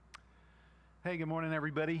Hey, good morning,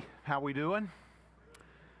 everybody. How we doing?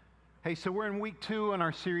 Hey, so we're in week 2 in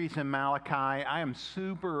our series in Malachi. I am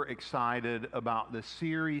super excited about this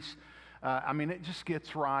series. It just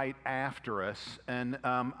gets right after us. And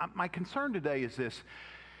my concern today is this.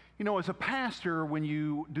 You know, as a pastor, when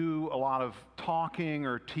you do a lot of talking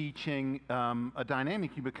or teaching, a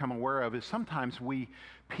dynamic you become aware of is sometimes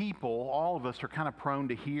all of us are kind of prone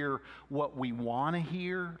to hear what we want to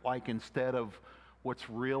hear, like instead of what's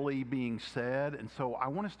really being said. And so I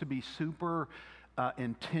want us to be super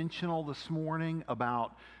intentional this morning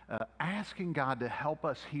about asking God to help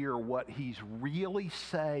us hear what He's really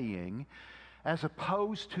saying, as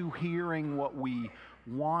opposed to hearing what we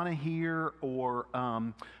want to hear, or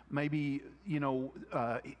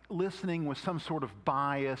listening with some sort of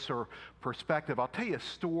bias or perspective. I'll tell you a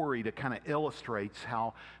story that kind of illustrates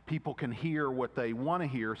how people can hear what they want to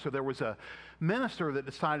hear. So there was a minister that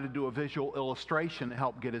decided to do a visual illustration to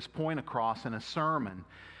help get his point across in a sermon.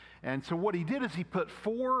 And so what he did is he put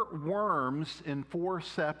 4 worms in 4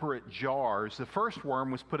 separate jars. The first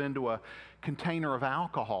worm was put into a container of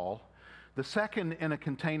alcohol, the second in a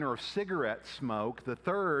container of cigarette smoke, the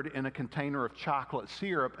third in a container of chocolate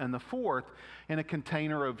syrup, and the fourth in a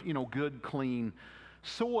container of, good, clean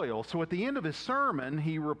soil. So at the end of his sermon,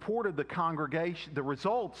 he reported the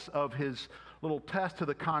results of his little test to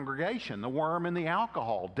the congregation. The worm in the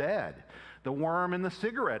alcohol, dead. The worm in the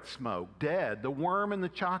cigarette smoke, dead. The worm in the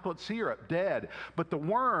chocolate syrup, dead. But the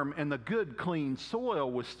worm in the good, clean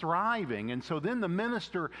soil was thriving. And so then the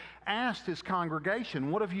minister asked his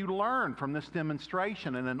congregation, "What have you learned from this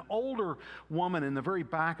demonstration?" And an older woman in the very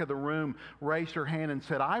back of the room raised her hand and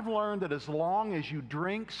said, "I've learned that as long as you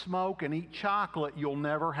drink, smoke, and eat chocolate, you'll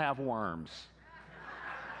never have worms."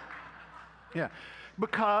 Yeah,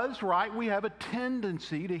 because, right, we have a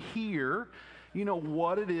tendency to hear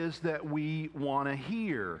what it is that we want to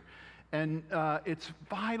hear. And it's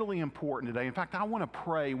vitally important today. In fact, I want to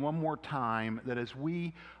pray one more time that as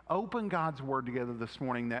we open God's Word together this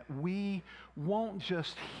morning, that we won't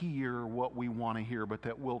just hear what we want to hear, but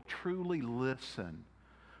that we'll truly listen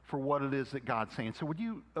for what it is that God's saying. So would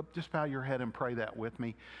you just bow your head and pray that with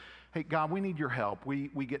me? Hey, God, we need your help. We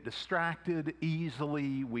get distracted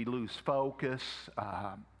easily. We lose focus.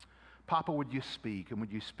 Papa, would you speak? And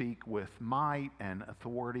would you speak with might and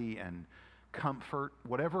authority and comfort,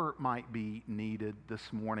 whatever might be needed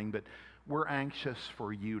this morning? But we're anxious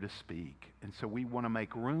for you to speak. And so we want to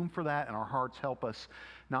make room for that, and our hearts help us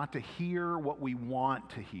not to hear what we want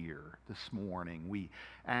to hear this morning. We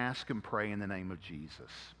ask and pray in the name of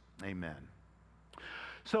Jesus. Amen.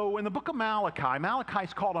 So in the book of Malachi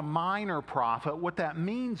is called a minor prophet. What that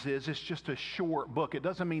means is it's just a short book. It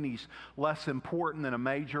doesn't mean he's less important than a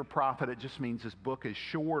major prophet. It just means his book is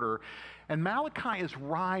shorter. And Malachi is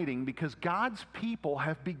writing because God's people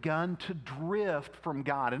have begun to drift from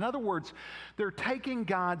God. In other words, they're taking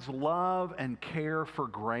God's love and care for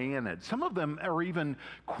granted. Some of them are even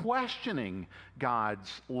questioning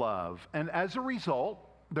God's love. And as a result,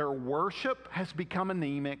 their worship has become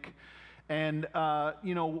anemic. And,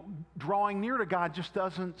 drawing near to God just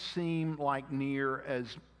doesn't seem like near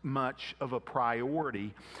as much of a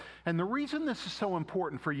priority. And the reason this is so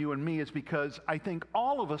important for you and me is because I think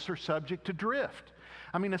all of us are subject to drift.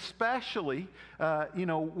 I mean, especially,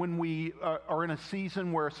 when we are in a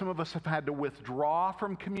season where some of us have had to withdraw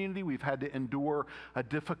from community. We've had to endure a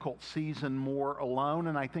difficult season more alone.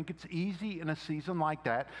 And I think it's easy in a season like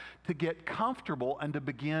that to get comfortable and to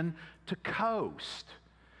begin to coast.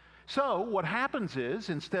 So what happens is,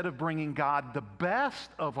 instead of bringing God the best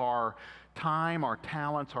of our time, our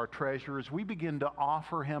talents, our treasures, we begin to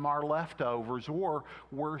offer Him our leftovers, or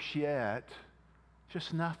worse yet,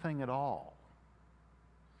 just nothing at all.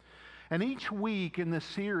 And each week in this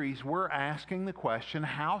series, we're asking the question,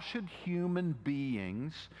 how should human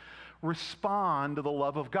beings respond to the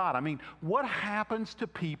love of God? I mean, what happens to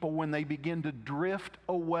people when they begin to drift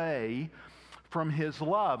away from His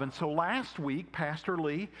love? And so last week, Pastor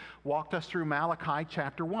Lee walked us through Malachi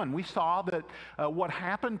chapter 1. We saw that what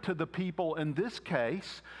happened to the people in this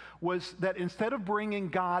case was that instead of bringing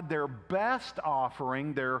God their best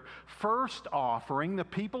offering, their first offering, the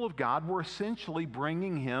people of God were essentially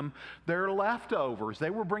bringing Him their leftovers. They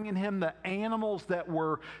were bringing Him the animals that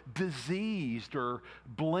were diseased or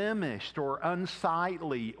blemished or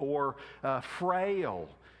unsightly or frail.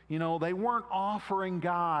 They weren't offering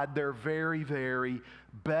God their very, very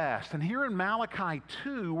best. And here in Malachi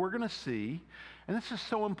 2, we're going to see, and this is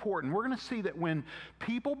so important, we're going to see that when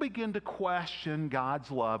people begin to question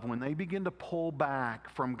God's love, when they begin to pull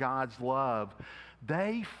back from God's love,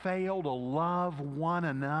 they fail to love one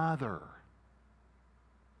another.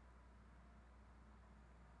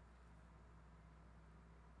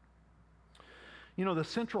 You know, the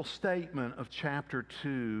central statement of chapter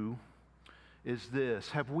 2 is this: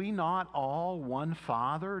 have we not all one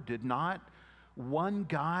Father? Did not one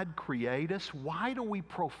God create us? Why do we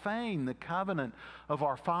profane the covenant of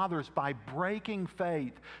our fathers by breaking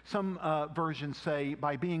faith? Some versions say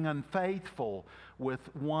by being unfaithful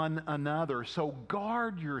with one another. So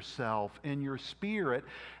guard yourself in your spirit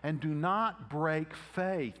and do not break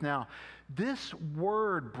faith. Now, this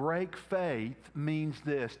word break faith means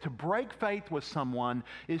this: to break faith with someone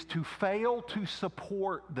is to fail to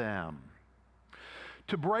support them.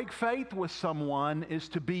 To break faith with someone is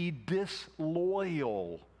to be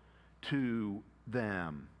disloyal to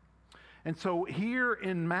them. And so here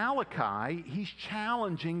in Malachi, he's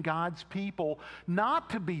challenging God's people not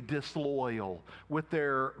to be disloyal with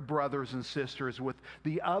their brothers and sisters, with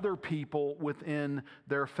the other people within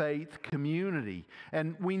their faith community.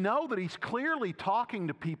 And we know that he's clearly talking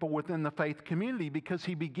to people within the faith community because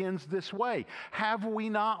he begins this way: have we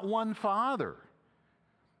not one Father?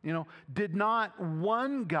 You know, did not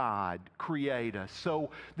one God create us? So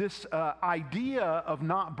this idea of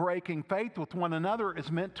not breaking faith with one another is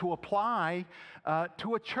meant to apply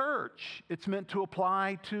to a church. It's meant to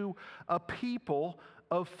apply to a people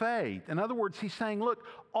of faith. In other words, he's saying, look,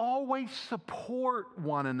 always support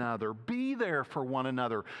one another. Be there for one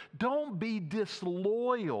another. Don't be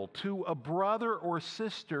disloyal to a brother or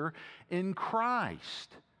sister in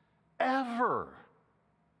Christ, ever.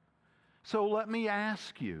 So let me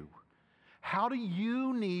ask you, how do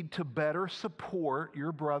you need to better support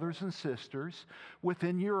your brothers and sisters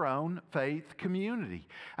within your own faith community?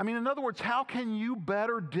 I mean, in other words, how can you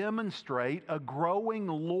better demonstrate a growing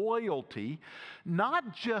loyalty,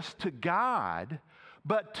 not just to God,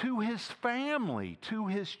 but to His family, to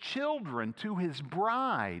His children, to His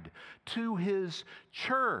bride, to His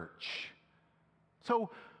church?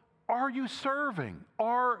 So, are you serving?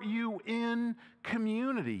 Are you in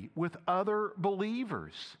community with other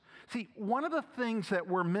believers? See, one of the things that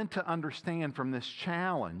we're meant to understand from this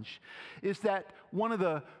challenge is that one of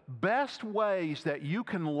the best ways that you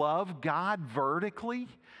can love God vertically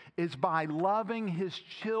is by loving His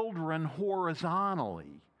children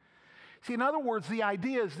horizontally. See, in other words, the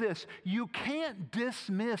idea is this: you can't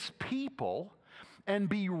dismiss people and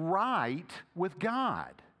be right with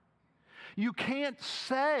God. You can't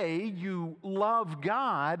say you love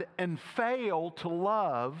God and fail to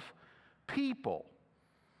love people.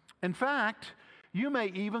 In fact, you may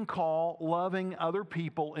even call loving other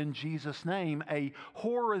people in Jesus' name a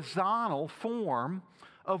horizontal form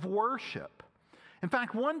of worship. In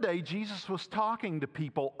fact, one day Jesus was talking to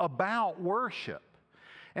people about worship.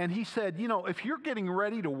 And he said, you know, if you're getting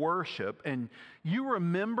ready to worship and you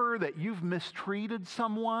remember that you've mistreated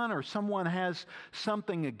someone or someone has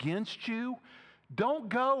something against you, don't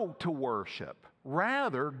go to worship.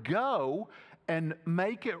 Rather, go and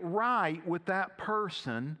make it right with that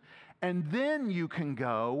person, and then you can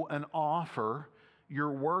go and offer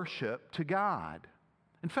your worship to God.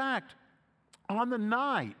 In fact, on the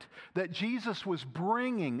night that Jesus was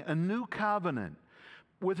bringing a new covenant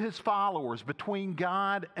with His followers between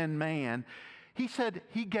God and man, He said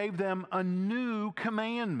He gave them a new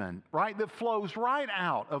commandment, right, that flows right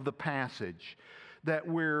out of the passage that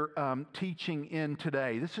we're teaching in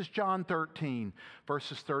today. This is John 13,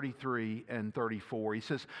 verses 33 and 34. He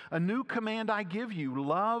says, "A new command I give you,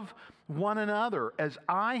 love one another. As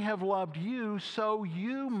I have loved you, so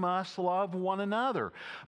you must love one another.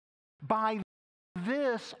 By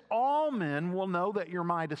this, all men will know that you're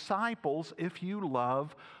my disciples if you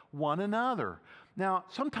love one another." Now,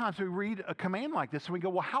 sometimes we read a command like this and we go,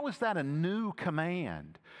 well, how is that a new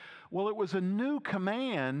command? Well, it was a new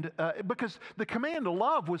command because the command to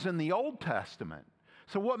love was in the Old Testament.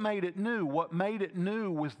 So what made it new? What made it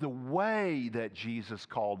new was the way that Jesus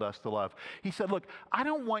called us to love. He said, look, I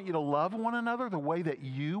don't want you to love one another the way that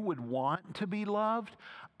you would want to be loved.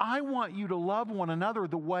 I want you to love one another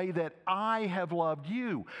the way that I have loved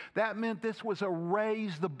you. That meant this was a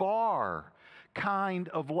raise the bar kind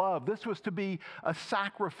of love. This was to be a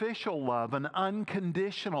sacrificial love, an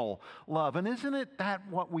unconditional love. And isn't it that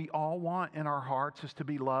what we all want in our hearts, is to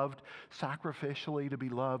be loved sacrificially, to be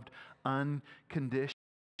loved unconditionally?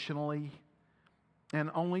 And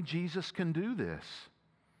only Jesus can do this.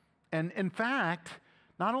 And in fact,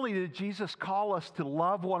 Not only did Jesus call us to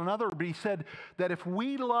love one another, but he said that if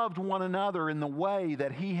we loved one another in the way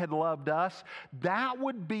that he had loved us, that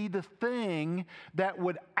would be the thing that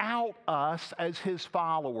would out us as his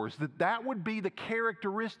followers. That would be the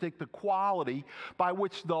characteristic, the quality by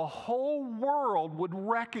which the whole world would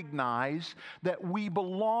recognize that we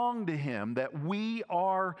belong to him, that we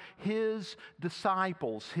are his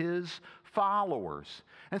disciples, his followers.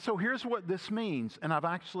 And so here's what this means, and I've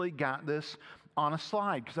actually got this on a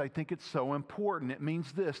slide because I think it's so important. It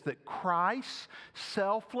means this, that Christ's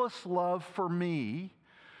selfless love for me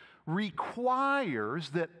requires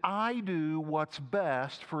that I do what's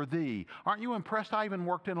best for thee. Aren't you impressed? I even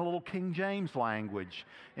worked in a little King James language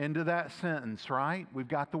into that sentence, right? We've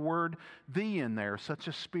got the word thee in there, such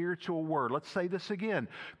a spiritual word. Let's say this again.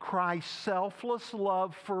 Christ's selfless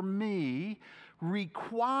love for me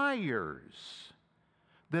requires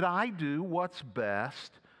that I do what's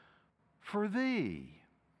best for thee.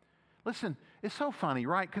 Listen, it's so funny,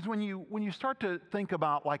 right? Because when you start to think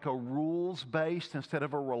about like a rules-based instead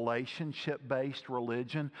of a relationship-based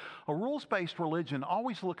religion, a rules-based religion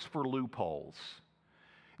always looks for loopholes.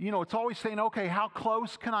 You know, it's always saying, okay, how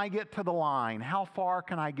close can I get to the line? How far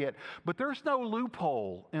can I get? But there's no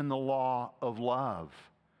loophole in the law of love,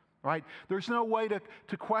 right? There's no way to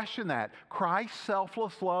question that. Christ's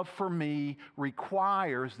selfless love for me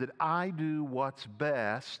requires that I do what's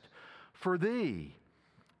best for thee.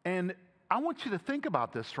 And I want you to think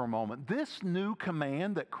about this for a moment. This new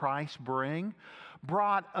command that Christ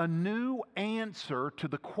brought a new answer to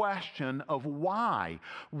the question of why.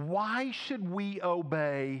 Why should we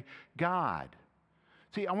obey God?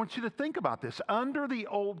 See, I want you to think about this. Under the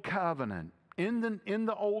Old Covenant, in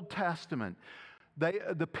the Old Testament,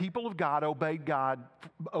 the people of God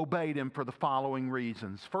obeyed him for the following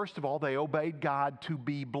reasons. First of all, they obeyed God to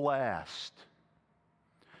be blessed.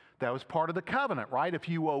 That was part of the covenant, right? If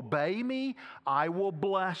you obey me, I will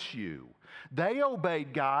bless you. They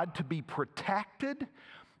obeyed God to be protected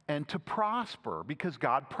and to prosper because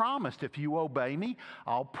God promised, if you obey me,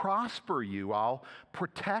 I'll prosper you, I'll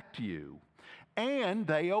protect you. And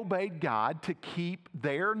they obeyed God to keep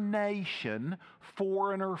their nation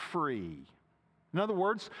foreigner-free. In other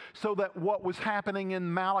words, so that what was happening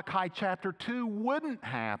in Malachi chapter 2 wouldn't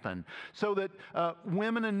happen, so that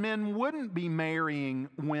women and men wouldn't be marrying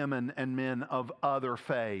women and men of other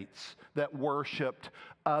faiths that worshiped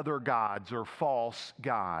other gods or false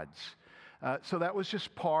gods. So that was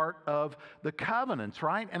just part of the covenants,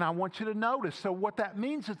 right? And I want you to notice, so what that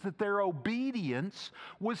means is that their obedience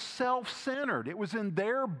was self-centered. It was in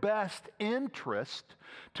their best interest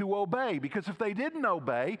to obey, because if they didn't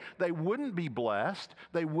obey, they wouldn't be blessed,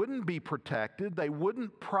 they wouldn't be protected, they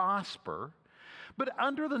wouldn't prosper. But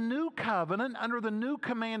under the new covenant, under the new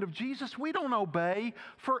command of Jesus, we don't obey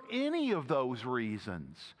for any of those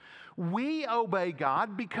reasons. We obey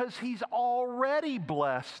God because he's already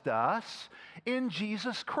blessed us in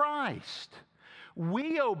Jesus Christ.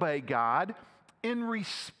 We obey God in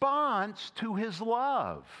response to his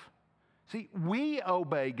love. See, we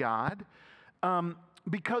obey God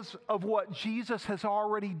because of what Jesus has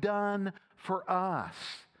already done for us.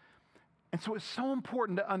 And so it's so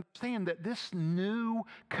important to understand that this new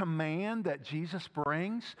command that Jesus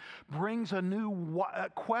brings a new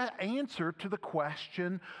answer to the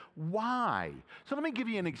question, why? So let me give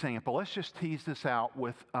you an example. Let's just tease this out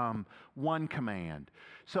with one command.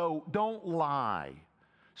 So don't lie.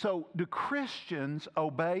 So do Christians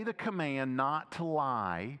obey the command not to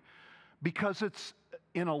lie because it's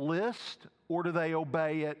in a list, or do they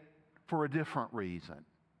obey it for a different reason?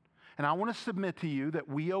 And I want to submit to you that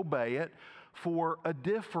we obey it for a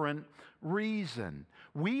different reason.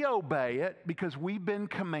 We obey it because we've been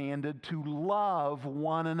commanded to love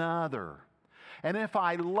one another. And if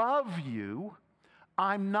I love you,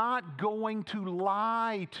 I'm not going to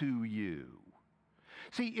lie to you.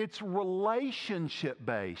 See, it's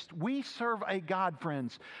relationship-based. We serve a God,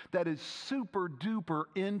 friends, that is super duper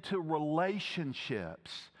into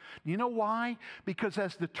relationships. You know why? Because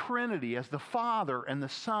as the Trinity, as the Father and the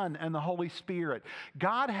Son and the Holy Spirit,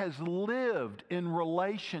 God has lived in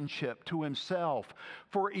relationship to himself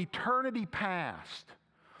for eternity past.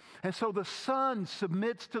 And so the Son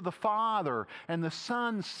submits to the Father, and the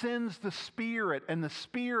Son sends the Spirit, and the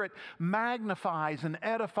Spirit magnifies and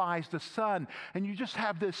edifies the Son. And you just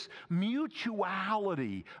have this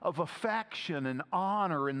mutuality of affection and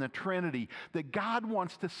honor in the Trinity that God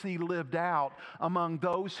wants to see lived out among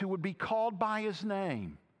those who would be called by his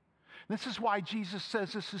name. This is why Jesus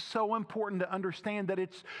says this is so important to understand, that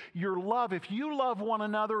it's your love. If you love one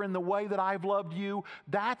another in the way that I've loved you,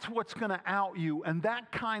 that's what's going to out you. And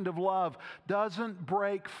that kind of love doesn't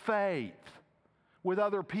break faith. with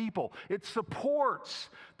other people. It supports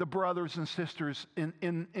the brothers and sisters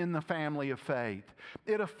in the family of faith.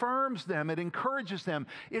 It affirms them. It encourages them.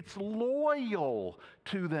 It's loyal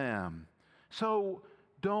to them. So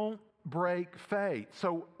don't break faith.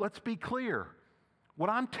 So let's be clear. What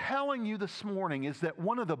I'm telling you this morning is that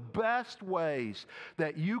one of the best ways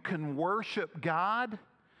that you can worship God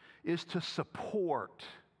is to support,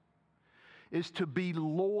 is to be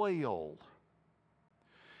loyal,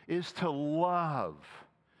 is to love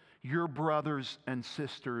your brothers and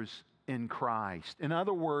sisters in Christ. In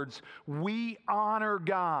other words, we honor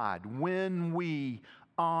God when we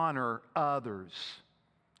honor others.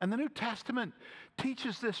 And the New Testament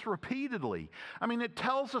teaches this repeatedly. I mean, it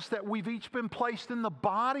tells us that we've each been placed in the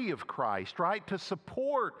body of Christ, right? To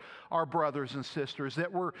support our brothers and sisters,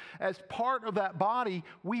 that we're, as part of that body,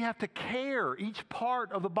 we have to care. Each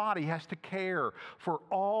part of the body has to care for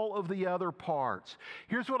all of the other parts.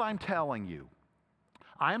 Here's what I'm telling you.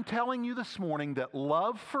 I'm telling you this morning that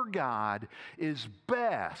love for God is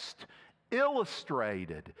best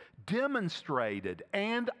illustrated, demonstrated,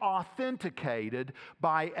 and authenticated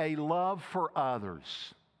by a love for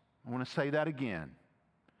others. I want to say that again.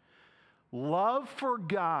 Love for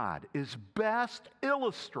God is best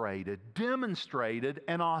illustrated, demonstrated,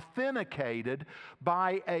 and authenticated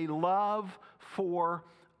by a love for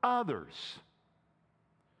others.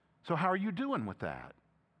 So how are you doing with that?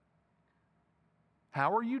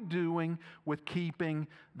 How are you doing with keeping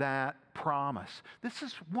that promise? This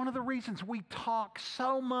is one of the reasons we talk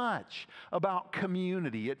so much about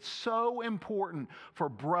community. It's so important for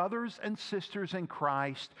brothers and sisters in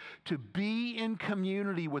Christ to be in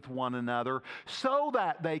community with one another so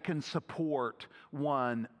that they can support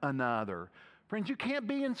one another. Friends, you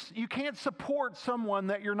can't support someone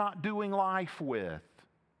that you're not doing life with.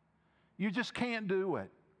 You just can't do it.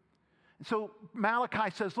 So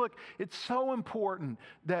Malachi says, look, it's so important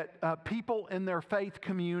that people in their faith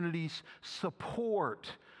communities support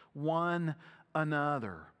one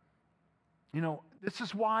another. You know, this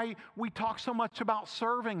is why we talk so much about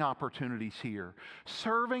serving opportunities here.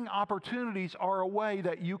 Serving opportunities are a way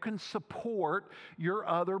that you can support your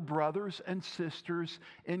other brothers and sisters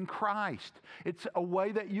in Christ. It's a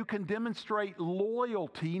way that you can demonstrate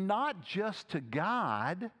loyalty, not just to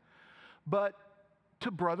God, but to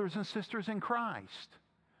brothers and sisters in Christ.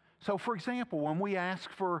 So, for example, when we ask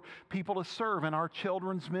for people to serve in our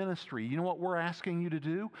children's ministry, you know what we're asking you to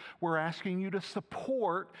do? We're asking you to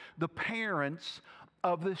support the parents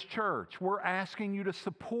of this church. We're asking you to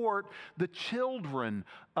support the children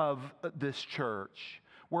of this church.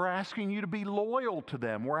 We're asking you to be loyal to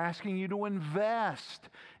them. We're asking you to invest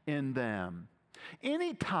in them.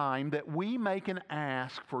 Anytime that we make an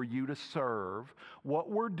ask for you to serve, what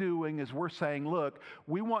we're doing is we're saying, look,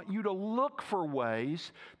 we want you to look for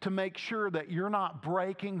ways to make sure that you're not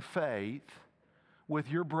breaking faith with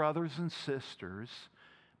your brothers and sisters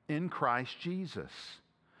in Christ Jesus.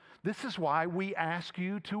 This is why we ask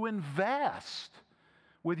you to invest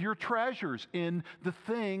with your treasures in the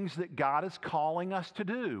things that God is calling us to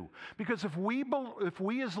do. Because if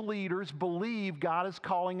we as leaders believe God is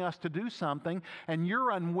calling us to do something and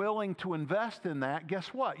you're unwilling to invest in that, guess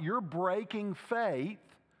what? You're breaking faith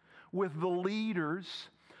with the leaders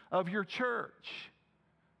of your church.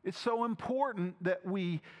 It's so important that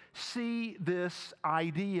we see this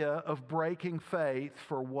idea of breaking faith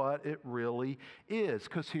for what it really is.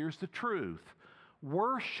 Because here's the truth.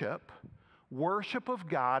 Worship of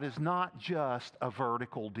God is not just a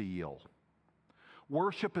vertical deal.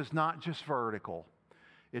 Worship is not just vertical.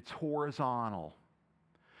 It's horizontal.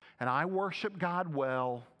 And I worship God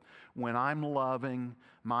well when I'm loving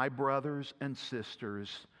my brothers and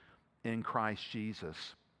sisters in Christ Jesus.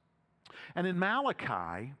 And in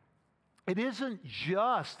Malachi, it isn't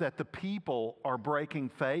just that the people are breaking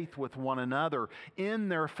faith with one another in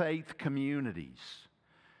their faith communities.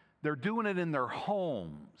 They're doing it in their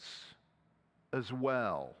homes as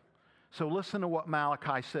well. So listen to what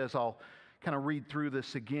Malachi says. I'll kind of read through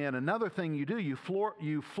this again. Another thing you do, you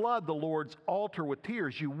flood the Lord's altar with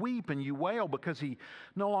tears. You weep and you wail because He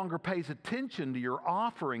no longer pays attention to your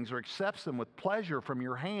offerings or accepts them with pleasure from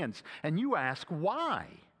your hands. And you ask, why?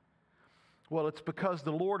 Well, it's because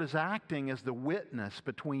the Lord is acting as the witness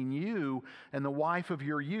between you and the wife of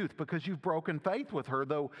your youth, because you've broken faith with her,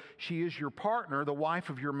 though she is your partner, the wife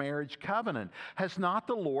of your marriage covenant. Has not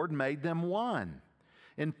the Lord made them one?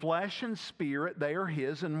 In flesh and spirit they are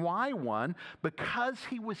His. And why one? Because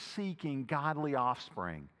He was seeking godly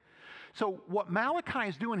offspring. So what Malachi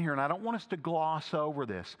is doing here, and I don't want us to gloss over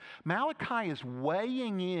this, Malachi is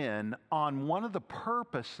weighing in on one of the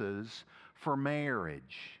purposes for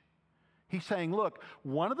marriage. He's saying, look,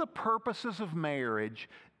 one of the purposes of marriage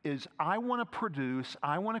is I want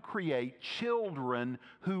to create children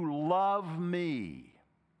who love me,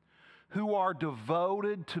 who are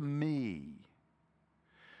devoted to me.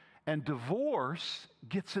 And divorce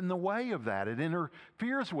gets in the way of that. It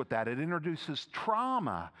interferes with that. It introduces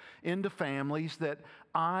trauma into families that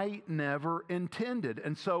I never intended.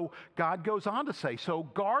 And so God goes on to say, so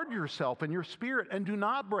guard yourself in your spirit and do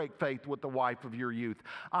not break faith with the wife of your youth.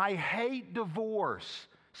 I hate divorce,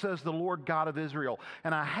 says the Lord God of Israel.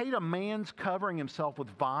 And I hate a man's covering himself with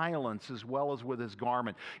violence as well as with his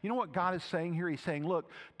garment. You know what God is saying here? He's saying,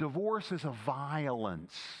 look, divorce is a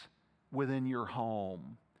violence within your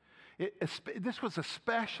home. This was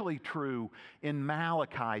especially true in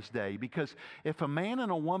Malachi's day, because if a man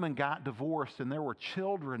and a woman got divorced and there were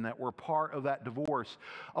children that were part of that divorce,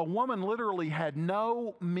 a woman literally had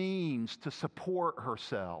no means to support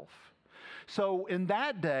herself. So in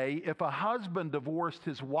that day, if a husband divorced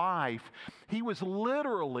his wife, he was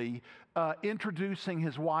literally introducing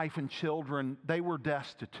his wife and children. They were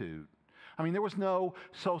destitute. I mean, there was no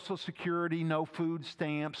Social Security, no food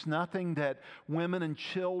stamps, nothing that women and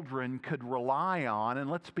children could rely on. And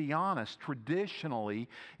let's be honest, traditionally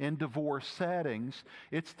in divorce settings,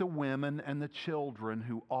 it's the women and the children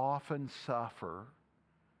who often suffer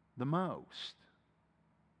the most.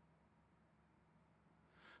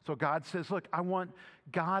 So God says, look, I want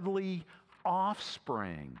godly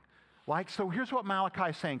offspring. So here's what Malachi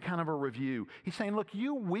is saying, kind of a review. He's saying, look,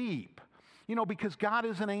 you weep. Because God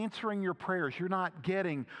isn't answering your prayers. You're not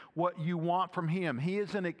getting what you want from Him. He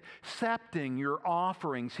isn't accepting your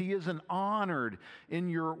offerings. He isn't honored in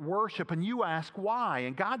your worship. And you ask why.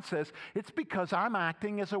 And God says, it's because I'm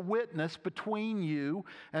acting as a witness between you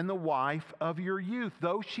and the wife of your youth.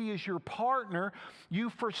 Though she is your partner,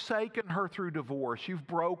 you've forsaken her through divorce. You've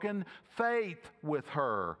broken faith with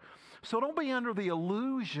her. So don't be under the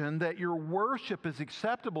illusion that your worship is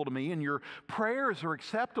acceptable to me and your prayers are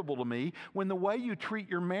acceptable to me when the way you treat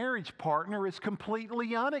your marriage partner is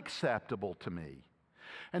completely unacceptable to me.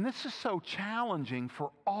 And this is so challenging for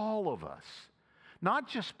all of us, not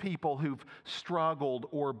just people who've struggled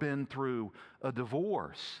or been through a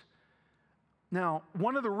divorce. Now,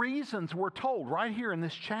 one of the reasons we're told right here in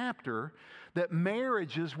this chapter that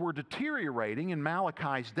marriages were deteriorating in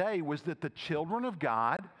Malachi's day was that the children of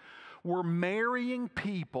God were marrying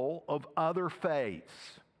people of other faiths.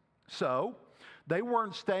 So they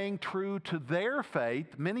weren't staying true to their faith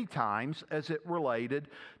many times as it related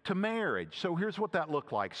to marriage. So here's what that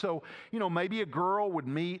looked like. So, maybe a girl would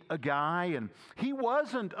meet a guy and he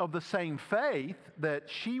wasn't of the same faith that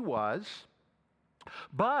she was,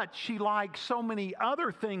 but she liked so many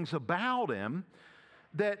other things about him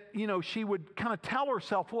that, she would kind of tell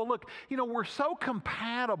herself, well, look, we're so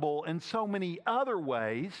compatible in so many other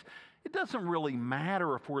ways, it doesn't really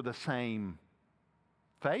matter if we're the same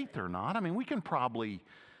faith or not. I mean, we can probably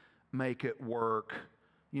make it work,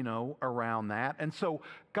 around that. And so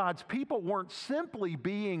God's people weren't simply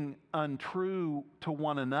being untrue to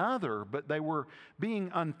one another, but they were being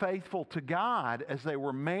unfaithful to God as they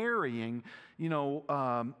were marrying,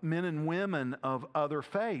 men and women of other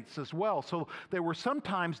faiths as well. So they were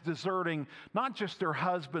sometimes deserting not just their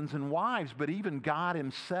husbands and wives, but even God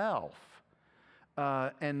Himself.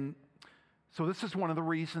 And so this is one of the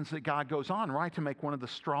reasons that God goes on, right, to make one of the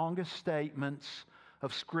strongest statements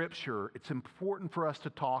of Scripture. It's important for us to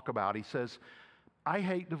talk about. He says, I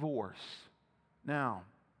hate divorce. Now,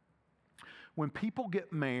 when people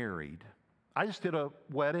get married, I just did a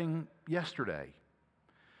wedding yesterday.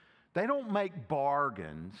 They don't make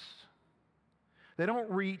bargains. They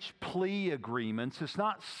don't reach plea agreements. It's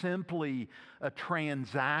not simply a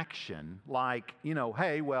transaction like,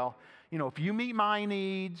 hey, well, if you meet my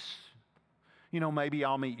needs, maybe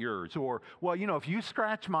I'll meet yours. Or, well, if you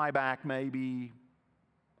scratch my back, maybe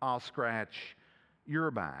I'll scratch your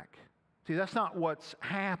back. See, that's not what's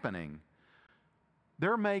happening.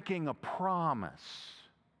 They're making a promise.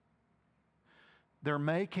 They're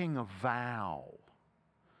making a vow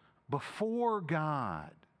before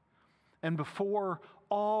God and before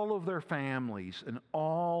all of their families and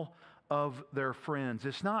all of their friends.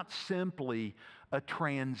 It's not simply a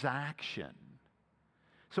transaction.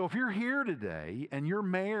 So if you're here today and you're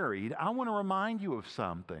married, I want to remind you of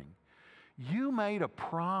something. You made a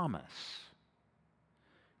promise.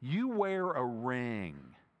 You wear a ring.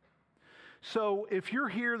 So if you're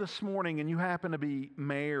here this morning and you happen to be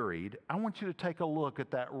married, I want you to take a look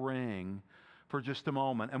at that ring for just a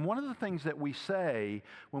moment. And one of the things that we say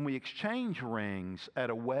when we exchange rings at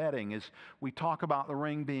a wedding is we talk about the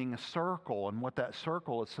ring being a circle, and what that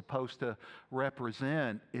circle is supposed to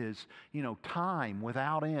represent is, time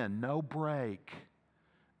without end, no break.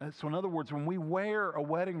 So in other words, when we wear a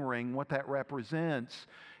wedding ring, what that represents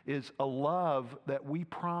is a love that we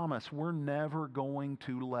promise we're never going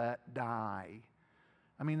to let die.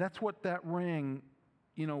 I mean, that's what that ring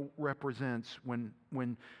represents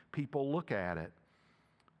when people look at it.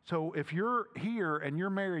 So if you're here and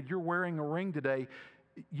you're married, you're wearing a ring today,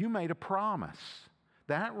 you made a promise.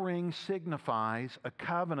 That ring signifies a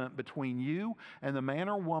covenant between you and the man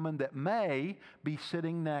or woman that may be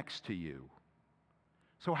sitting next to you.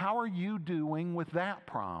 So how are you doing with that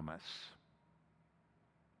promise?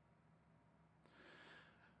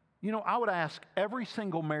 I would ask every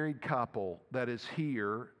single married couple that is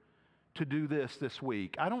here to do this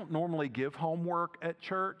week. I don't normally give homework at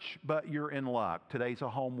church, but you're in luck. Today's a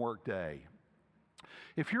homework day.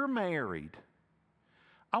 If you're married,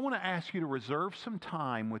 I want to ask you to reserve some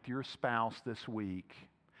time with your spouse this week.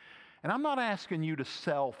 And I'm not asking you to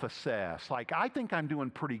self-assess, like, I think I'm doing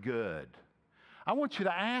pretty good. I want you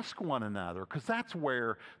to ask one another, because that's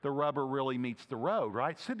where the rubber really meets the road,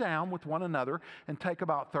 right? Sit down with one another and take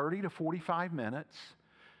about 30 to 45 minutes.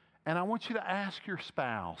 And I want you to ask your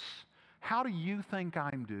spouse, how do you think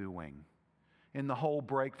I'm doing in the whole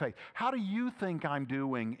break faith? How do you think I'm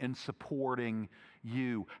doing in supporting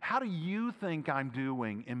you? How do you think I'm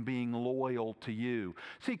doing in being loyal to you?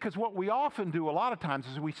 See, because what we often do a lot of times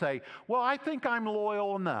is we say, well, I think I'm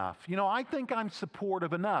loyal enough. I think I'm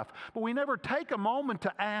supportive enough. But we never take a moment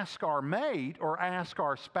to ask our mate or ask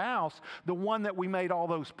our spouse, the one that we made all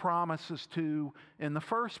those promises to in the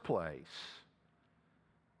first place.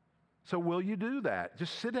 So will you do that?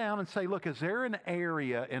 Just sit down and say, look, is there an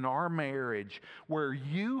area in our marriage where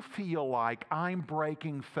you feel like I'm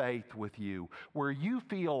breaking faith with you, where you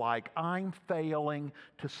feel like I'm failing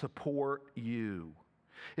to support you?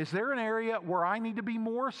 Is there an area where I need to be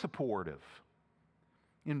more supportive?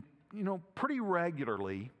 Pretty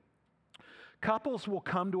regularly, couples will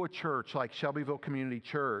come to a church like Shelbyville Community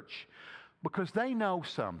Church because they know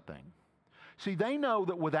something. See, they know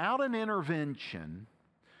that without an intervention,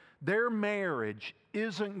 their marriage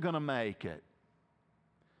isn't going to make it.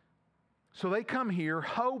 So they come here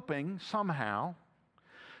hoping somehow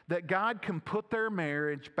that God can put their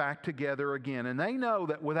marriage back together again. And they know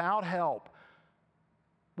that without help,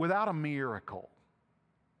 without a miracle,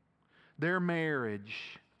 their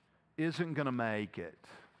marriage isn't going to make it.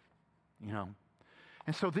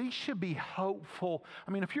 And so these should be hopeful.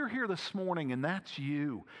 I mean, if you're here this morning and that's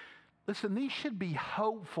you, listen, these should be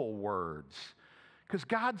hopeful words. Because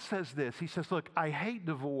God says this. He says, look, I hate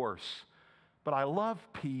divorce, but I love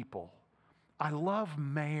people. I love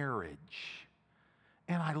marriage.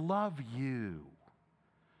 And I love you.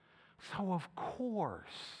 So of course,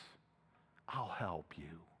 I'll help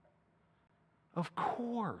you. Of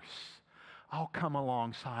course, I'll come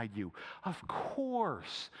alongside you. Of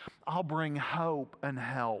course, I'll bring hope and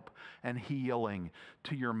help and healing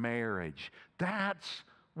to your marriage. That's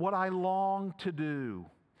what I long to do.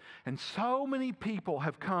 And so many people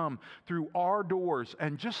have come through our doors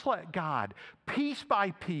and just let God, piece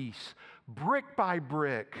by piece, brick by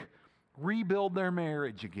brick, rebuild their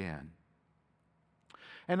marriage again.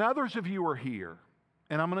 And others of you are here.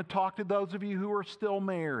 And I'm going to talk to those of you who are still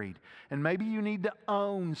married. And maybe you need to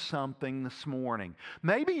own something this morning.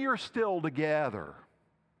 Maybe you're still together.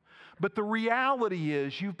 But the reality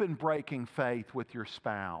is you've been breaking faith with your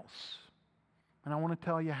spouse. And I want to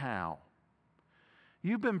tell you how.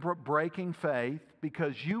 You've been breaking faith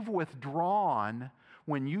because you've withdrawn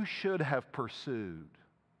when you should have pursued.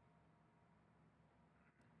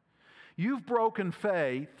 You've broken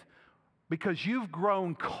faith because you've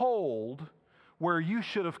grown cold where you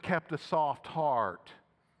should have kept a soft heart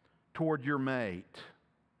toward your mate.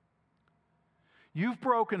 You've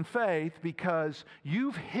broken faith because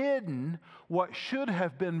you've hidden what should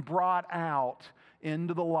have been brought out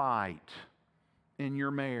into the light in your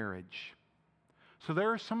marriage. So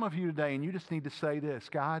there are some of you today, and you just need to say this,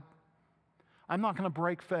 God, I'm not going to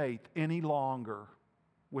break faith any longer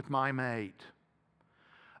with my mate.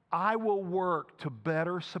 I will work to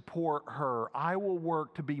better support her. I will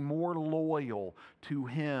work to be more loyal to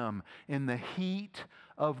him in the heat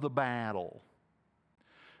of the battle.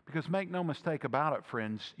 Because make no mistake about it,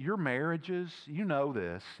 friends, your marriages, you know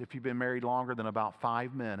this, if you've been married longer than about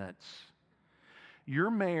 5 minutes,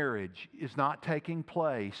 your marriage is not taking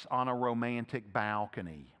place on a romantic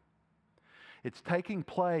balcony. It's taking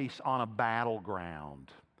place on a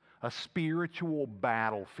battleground, a spiritual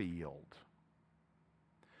battlefield.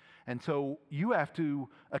 And so you have to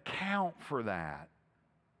account for that.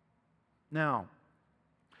 Now,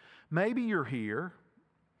 maybe you're here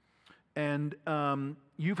and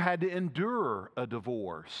you've had to endure a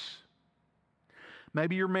divorce.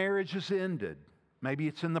 Maybe your marriage has ended. Maybe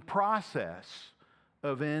it's in the process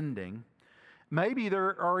of ending. Maybe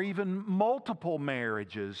there are even multiple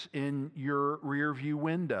marriages in your rearview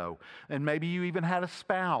window. And maybe you even had a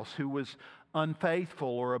spouse who was unfaithful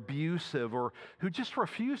or abusive or who just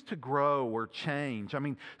refused to grow or change. I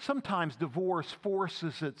mean, sometimes divorce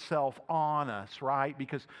forces itself on us, right?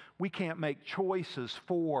 Because we can't make choices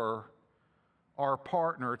for our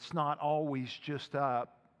partner. It's not always just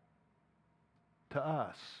up to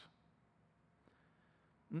us.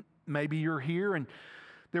 Maybe you're here and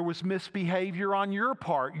there was misbehavior on your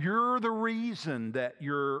part. You're the reason that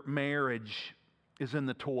your marriage is in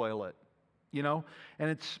the toilet, and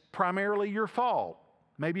it's primarily your fault.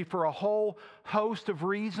 Maybe for a whole host of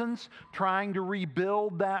reasons, trying to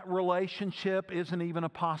rebuild that relationship isn't even a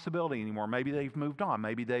possibility anymore. Maybe they've moved on.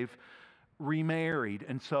 Maybe they've remarried,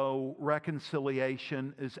 and so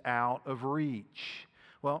reconciliation is out of reach.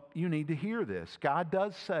 Well, you need to hear this. God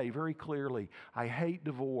does say very clearly, I hate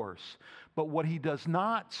divorce. But what He does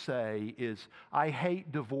not say is, I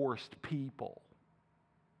hate divorced people.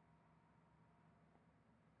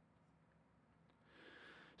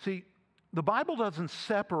 See, the Bible doesn't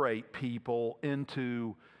separate people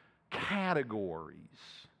into categories.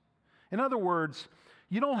 In other words,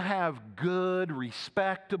 you don't have good,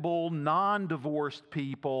 respectable, non-divorced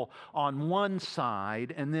people on one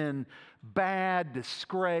side and then bad,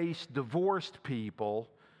 disgraced, divorced people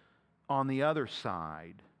on the other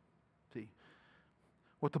side. See,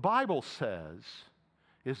 what the Bible says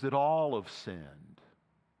is that all have sinned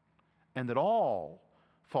and that all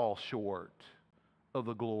fall short of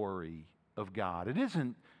the glory of God. It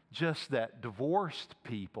isn't just that divorced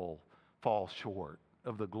people fall short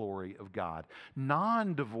of the glory of God.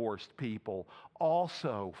 Non-divorced people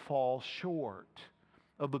also fall short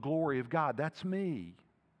of the glory of God. That's me.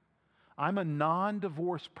 I'm a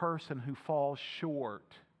non-divorced person who falls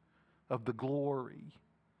short of the glory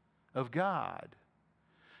of God.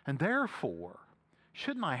 And therefore,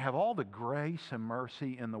 shouldn't I have all the grace and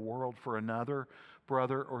mercy in the world for another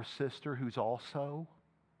brother or sister who's also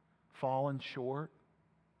fallen short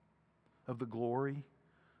of the glory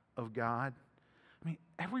of God? I mean,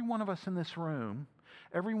 every one of us in this room,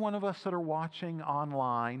 every one of us that are watching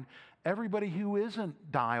online, everybody who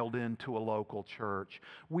isn't dialed into a local church,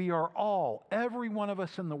 we are all, every one of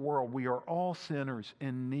us in the world, we are all sinners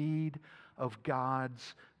in need of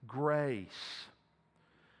God's grace.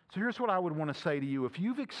 So here's what I would want to say to you. If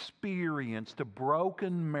you've experienced a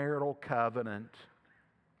broken marital covenant,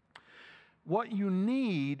 what you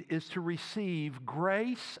need is to receive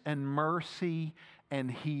grace and mercy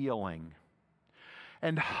and healing.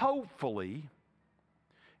 And hopefully,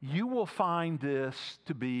 you will find this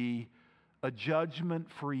to be a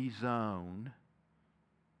judgment-free zone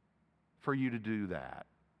for you to do that.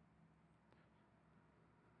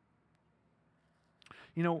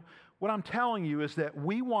 What I'm telling you is that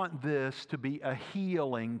we want this to be a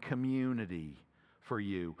healing community for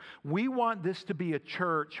you. We want this to be a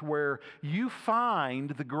church where you find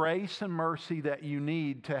the grace and mercy that you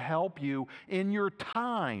need to help you in your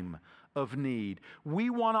time of need. We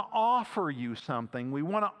want to offer you something. We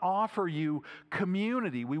want to offer you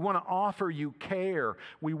community. We want to offer you care.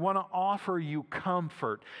 We want to offer you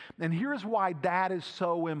comfort. And here's why that is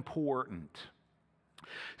so important.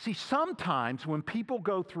 See, sometimes when people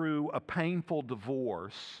go through a painful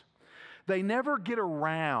divorce, they never get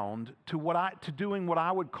around to doing what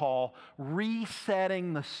I would call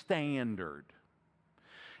resetting the standard.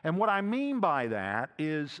 And what I mean by that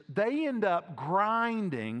is they end up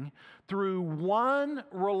grinding through one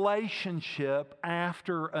relationship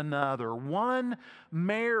after another, one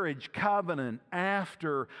marriage covenant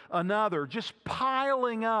after another, just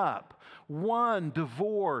piling up one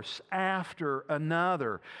divorce after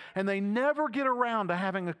another. And they never get around to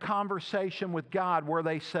having a conversation with God where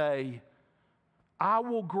they say, I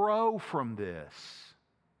will grow from this.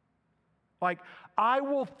 Like, I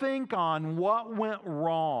will think on what went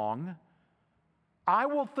wrong. I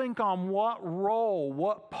will think on what role,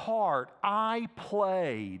 what part I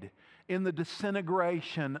played in the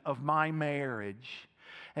disintegration of my marriage.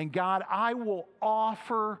 And God, I will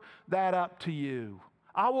offer that up to you.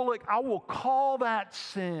 I will call that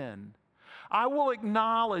sin. I will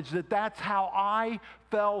acknowledge that that's how I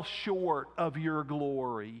fell short of your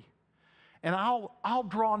glory. And I'll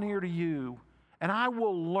draw near to you. And I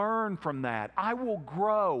will learn from that. I will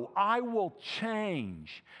grow. I will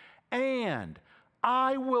change. And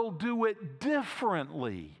I will do it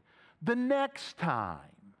differently the next time.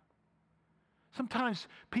 Sometimes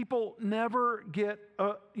people never get,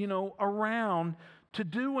 around to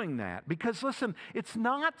doing that. Because listen, it's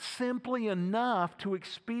not simply enough to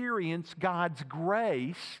experience God's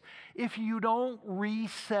grace if you don't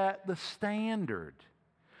reset the standard.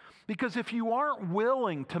 Because if you aren't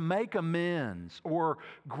willing to make amends or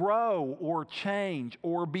grow or change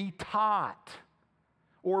or be taught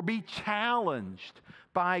or be challenged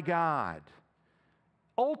by God,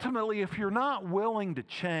 ultimately, if you're not willing to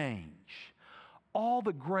change, all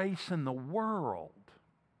the grace in the world,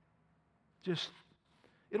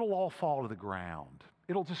 it'll all fall to the ground.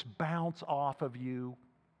 It'll just bounce off of you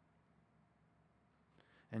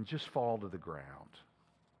and just fall to the ground.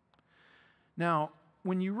 Now,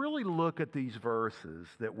 when you really look at these verses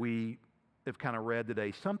that we have kind of read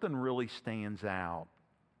today, something really stands out.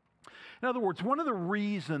 In other words, one of the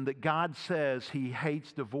reasons that God says He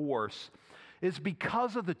hates divorce is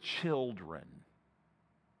because of the children.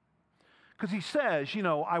 Because He says,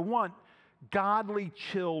 I want godly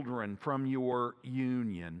children from your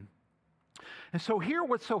union. And so here,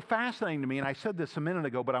 what's so fascinating to me, and I said this a minute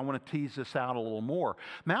ago, but I want to tease this out a little more.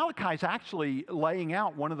 Malachi is actually laying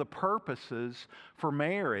out one of the purposes for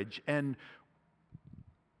marriage. And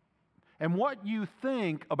what you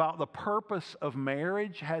think about the purpose of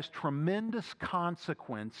marriage has tremendous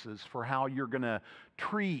consequences for how you're going to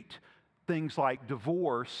treat things like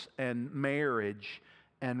divorce and marriage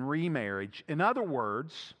and remarriage. In other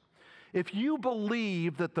words, if you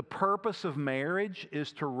believe that the purpose of marriage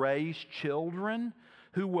is to raise children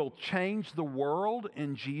who will change the world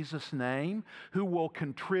in Jesus' name, who will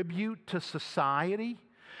contribute to society,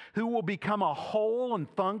 who will become a whole and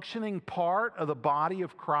functioning part of the body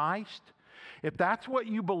of Christ, if that's what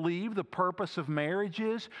you believe the purpose of marriage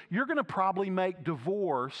is, you're going to probably make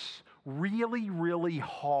divorce really, really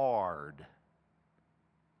hard.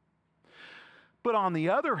 But on the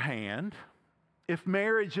other hand, if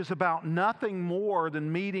marriage is about nothing more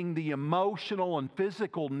than meeting the emotional and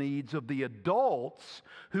physical needs of the adults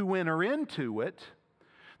who enter into it,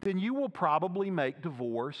 then you will probably make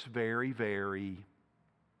divorce very, very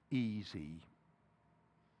easy.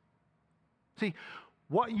 See,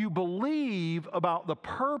 what you believe about the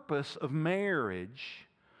purpose of marriage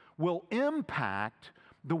will impact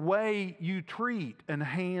the way you treat and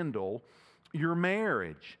handle your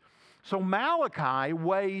marriage. So Malachi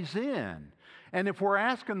weighs in. And if we're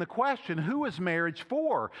asking the question, who is marriage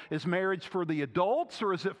for? Is marriage for the adults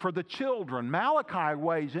or is it for the children? Malachi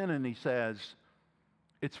weighs in and he says,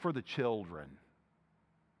 it's for the children.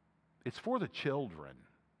 It's for the children.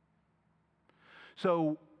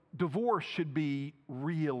 So divorce should be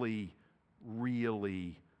really,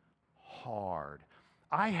 really hard.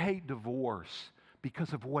 I hate divorce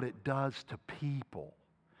because of what it does to people.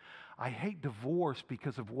 I hate divorce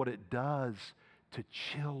because of what it does to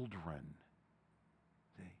children.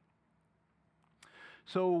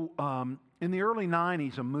 So in the early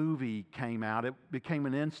 90s, a movie came out. It became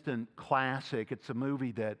an instant classic. It's a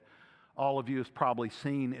movie that all of you have probably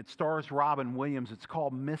seen. It stars Robin Williams. It's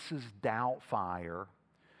called Mrs. Doubtfire.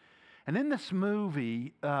 And in this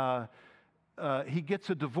movie, he gets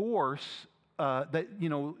a divorce.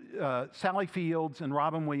 Sally Fields and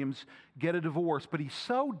Robin Williams get a divorce, but he's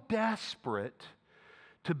so desperate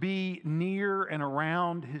to be near and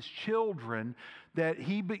around his children that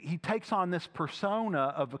he takes on this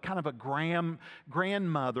persona of a kind of a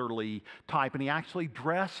grandmotherly type, and he actually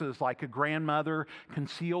dresses like a grandmother,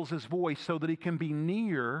 conceals his voice so that he can be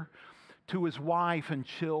near to his wife and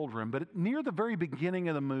children. But near the very beginning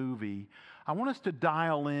of the movie, I want us to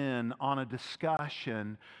dial in on a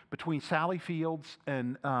discussion between Sally Fields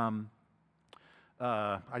and, I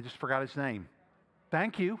just forgot his name.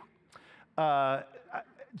 Thank you.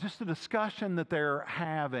 Just a discussion that they're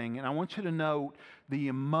having, and I want you to note the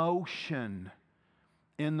emotion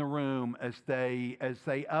in the room as they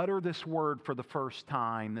utter this word for the first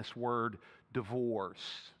time, this word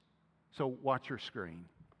divorce. So watch your screen.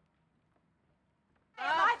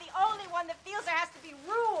 Am I the only one that feels there has to be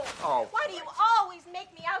rules? Oh. Why do you always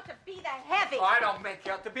make me out to be the heavy? Oh, I don't make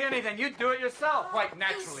you out to be anything. You do it yourself, quite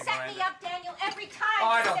naturally, You set Miranda. me up, Daniel, every time. Oh,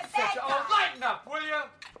 I You're don't the set bad you. guy. Oh, lighten up, will you?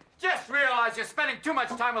 Just realize you're spending too much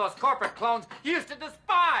time with those corporate clones you used to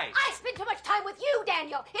despise. I spend too much time with you,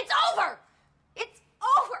 Daniel. It's over. It's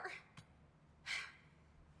over.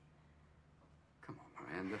 Come on,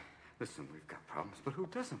 Miranda. Listen, we've got problems, but who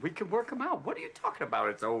doesn't? We can work them out. What are you talking about?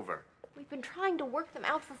 It's over. We've been trying to work them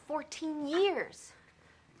out for 14 years.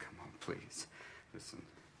 Come on, please. Listen,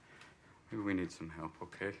 maybe we need some help,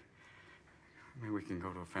 okay? Maybe we can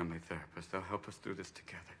go to a family therapist. They'll help us through this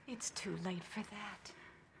together. It's too late for that.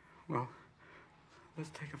 Well, Let's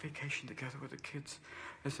take a vacation together with the kids.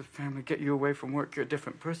 As a family, get you away from work. You're a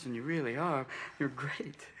different person. You really are. You're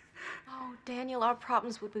great. Oh, Daniel, our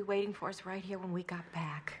problems would be waiting for us right here when we got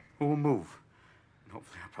back. We'll move. And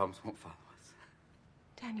hopefully our problems won't follow us.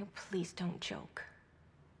 Daniel, please don't joke.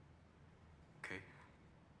 Okay?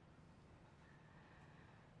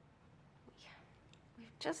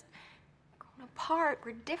 We've just grown apart.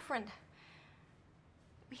 We're different.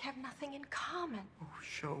 We have nothing in common. Oh,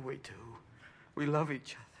 sure we do. We love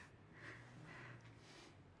each other.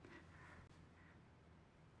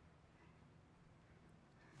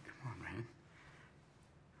 Come on, man.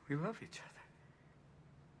 We love each other.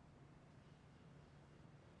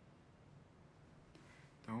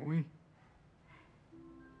 Don't we?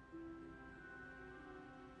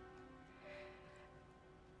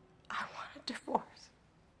 I want a divorce.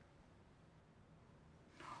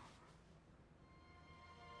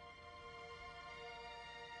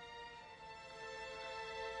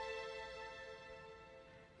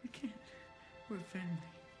 We can't. We're family.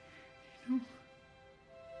 You know?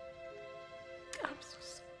 I'm so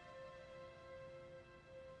sorry.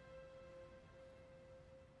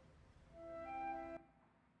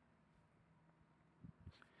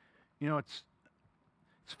 You know, it's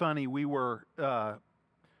funny. We were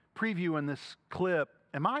previewing this clip.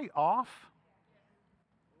 Am I off?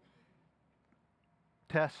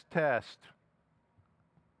 Test.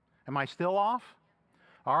 Am I still off?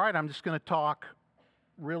 All right, I'm just going to talk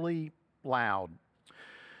really loud.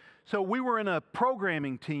 So we were in a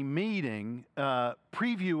programming team meeting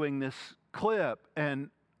previewing this clip, and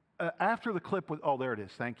after the clip was, oh, there it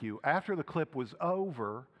is, thank you. After the clip was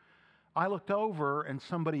over, I looked over and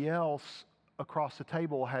somebody else across the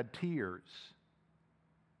table had tears.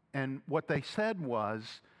 And what they said was,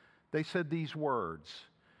 they said these words.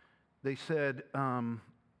 They said,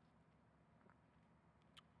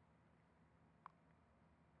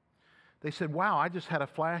 wow, I just had a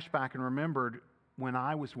flashback and remembered when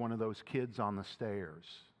I was one of those kids on the stairs.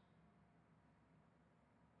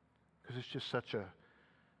 Because it's just such a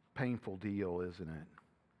painful deal, isn't it?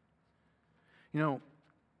 You know,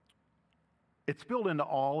 it's built into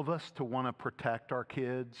all of us to want to protect our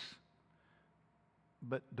kids,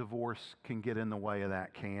 but divorce can get in the way of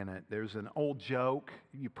that, can it? There's an old joke,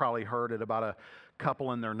 you probably heard it, about a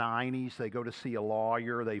couple in their 90s. They go to see a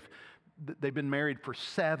lawyer. They've been married for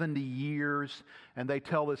 70 years, and they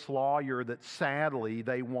tell this lawyer that sadly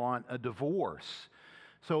they want a divorce.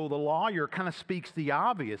 So the lawyer kind of speaks the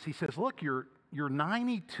obvious. He says, look, you're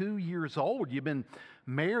 92 years old. You've been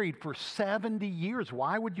married for 70 years.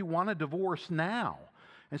 Why would you want a divorce now?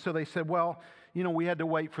 And so they said, well, you know, we had to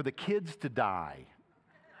wait for the kids to die.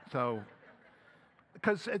 So,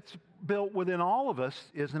 because it's built within all of us,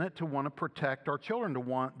 isn't it, to want to protect our children, to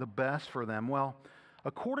want the best for them. Well,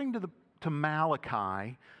 according to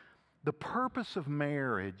Malachi, the purpose of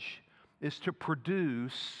marriage is to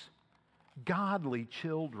produce godly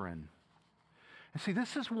children. And see,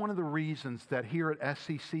 this is one of the reasons that here at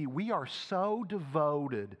SCC we are so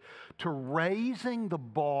devoted to raising the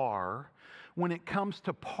bar when it comes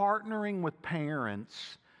to partnering with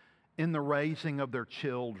parents in the raising of their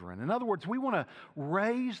children. In other words, we want to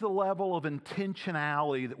raise the level of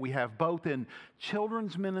intentionality that we have both in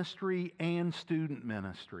children's ministry and student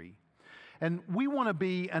ministry. And we want to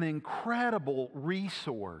be an incredible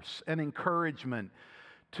resource and encouragement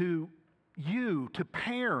to you, to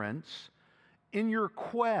parents, in your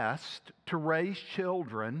quest to raise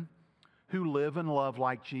children who live and love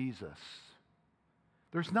like Jesus.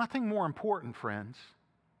 There's nothing more important, friends,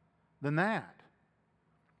 than that.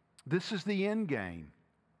 This is the end game.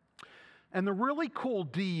 And the really cool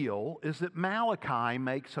deal is that Malachi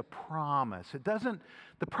makes a promise. The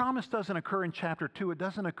promise doesn't occur in chapter 2. It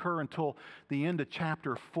doesn't occur until the end of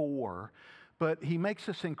chapter 4. But he makes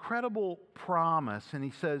this incredible promise, and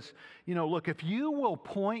he says, you know, look, if you will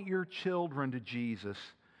point your children to Jesus,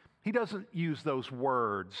 he doesn't use those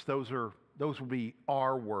words. Those will be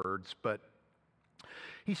our words, but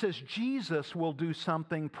he says Jesus will do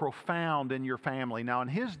something profound in your family. Now, in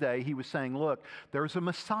his day, he was saying, look, there's a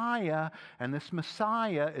Messiah, and this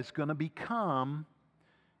Messiah is going to become,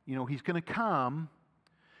 you know, he's going to come,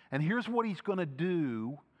 and here's what he's going to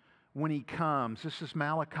do when he comes. This is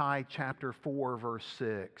Malachi chapter 4, verse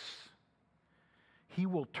 6. He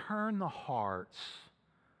will turn the hearts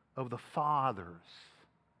of the fathers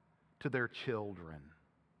to their children,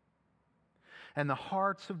 and the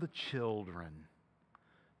hearts of the children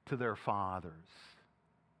to their fathers.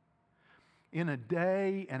 In a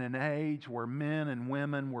day and an age where men and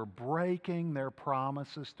women were breaking their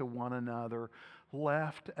promises to one another,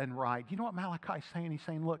 left and right. You know what Malachi's saying? He's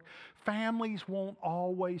saying, look, families won't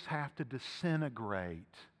always have to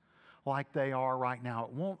disintegrate like they are right now.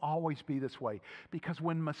 It won't always be this way. Because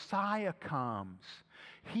when Messiah comes,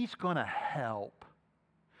 He's going to help.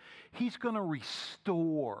 He's going to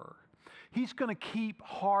restore. He's going to keep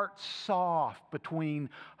hearts soft between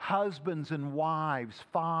husbands and wives,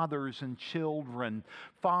 fathers and children,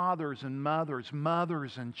 fathers and mothers,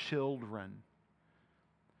 mothers and children.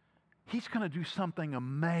 He's going to do something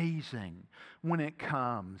amazing when it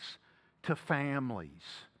comes to families.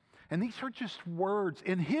 And these are just words.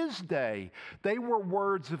 In His day, they were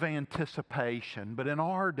words of anticipation. But in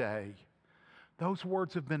our day, those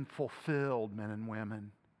words have been fulfilled, men and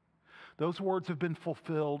women. Those words have been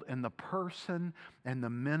fulfilled in the person and the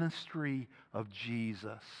ministry of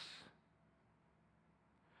Jesus.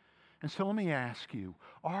 And so let me ask you,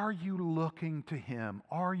 are you looking to Him?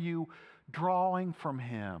 Are you drawing from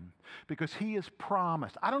Him? Because He has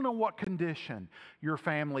promised. I don't know what condition your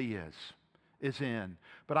family is in,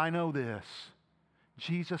 but I know this.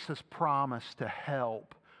 Jesus has promised to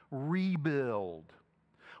help rebuild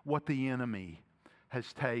what the enemy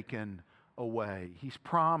has taken away. He's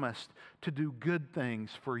promised to do good things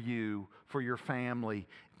for you, for your family,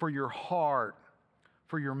 for your heart,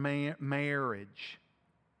 for your marriage.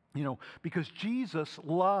 You know, because Jesus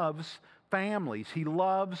loves families. He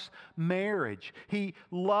loves marriage. He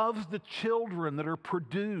loves the children that are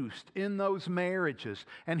produced in those marriages.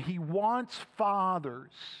 And He wants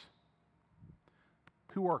fathers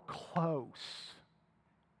who are close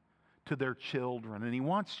to their children. And He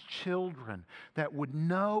wants children that would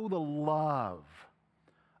know the love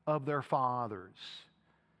of their fathers.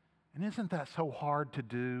 And isn't that so hard to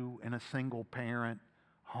do in a single parent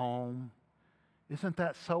home? Isn't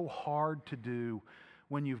that so hard to do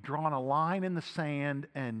when you've drawn a line in the sand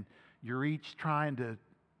and you're each trying to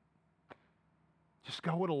just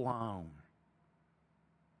go it alone?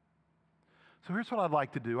 So here's what I'd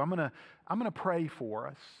like to do. I'm going to pray for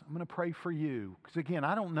us. I'm going to pray for you. Because again,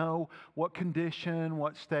 I don't know what condition,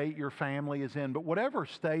 what state your family is in, but whatever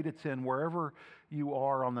state it's in, wherever you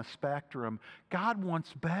are on the spectrum, God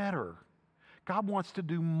wants better. God wants to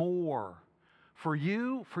do more for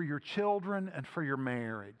you, for your children, and for your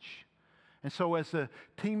marriage. And so as the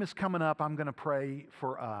team is coming up, I'm going to pray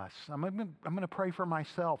for us. I'm going to pray for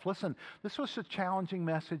myself. Listen, this was a challenging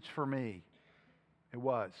message for me. It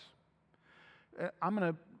was. I'm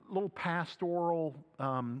going to, little pastoral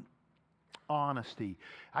honesty.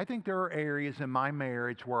 I think there are areas in my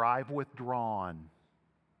marriage where I've withdrawn,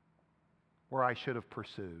 where I should have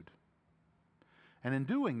pursued. And in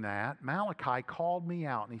doing that, Malachi called me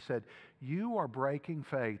out and he said, you are breaking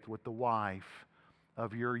faith with the wife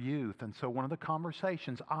of your youth. And so one of the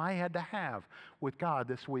conversations I had to have with God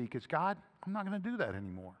this week is, God, I'm not going to do that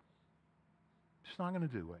anymore. I'm just not going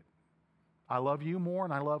to do it. I love you more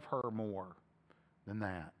and I love her more than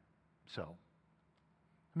that. So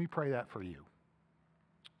let me pray that for you.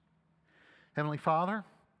 Heavenly Father,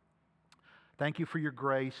 thank you for your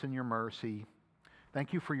grace and your mercy.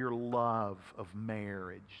 Thank you for your love of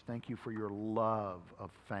marriage. Thank you for your love of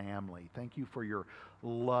family. Thank you for your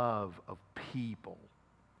love of people.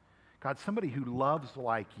 God, somebody who loves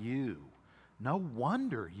like you, no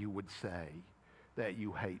wonder you would say that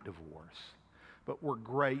you hate divorce. But we're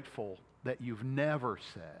grateful that you've never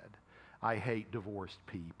said, I hate divorced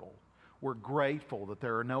people. We're grateful that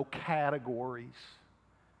there are no categories.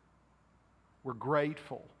 We're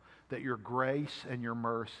grateful that your grace and your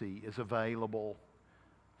mercy is available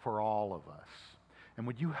for all of us. And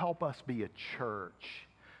would you help us be a church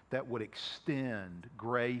that would extend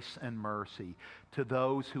grace and mercy to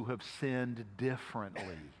those who have sinned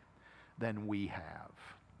differently than we have?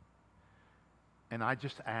 And I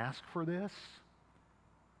just ask for this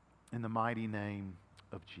in the mighty name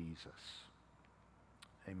of Jesus.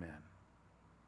 Amen.